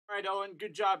right, Owen,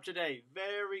 good job today.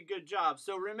 Very good job.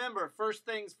 So remember, first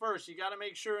things first, you got to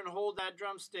make sure and hold that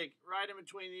drumstick right in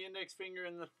between the index finger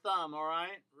and the thumb, all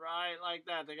right? Right like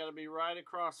that. They got to be right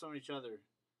across from each other.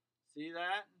 See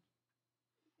that?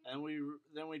 And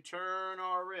then we turn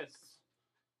our wrists.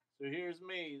 So here's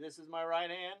me. This is my right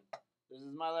hand. This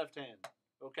is my left hand.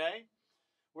 Okay?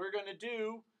 We're going to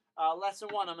do lesson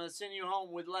 1. I'm going to send you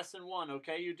home with lesson 1,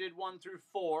 okay? You did 1 through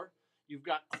 4. You've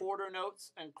got quarter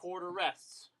notes and quarter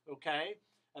rests, okay?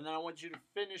 And then I want you to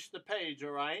finish the page,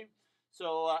 all right?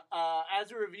 So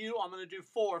as a review, I'm going to do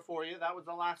 4 for you. That was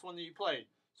the last one that you played.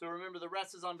 So remember, the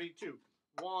rest is on beat 2.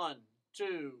 1,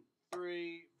 2,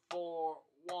 3, 4,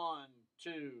 1,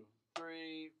 2,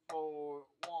 3, 4,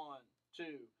 1, 2,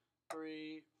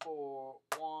 3, 4,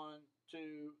 1,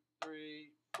 2, 3,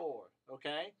 4.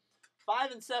 Okay?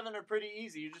 5 and 7 are pretty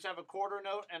easy. You just have a quarter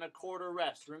note and a quarter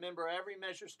rest. Remember, every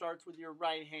measure starts with your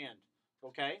right hand.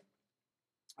 Okay?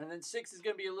 And then 6 is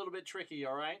going to be a little bit tricky,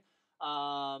 all right?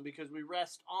 Because we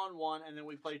rest on 1 and then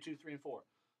we play 2, 3, and 4.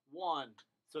 1.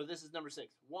 So this is number 6.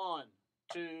 1,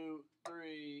 2,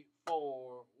 3,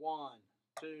 4, 1,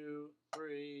 2,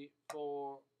 3,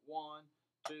 4, 1,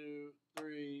 2,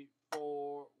 3,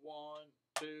 4, 1,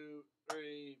 2,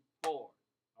 3, 4. All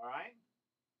right?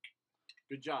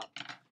 Good job.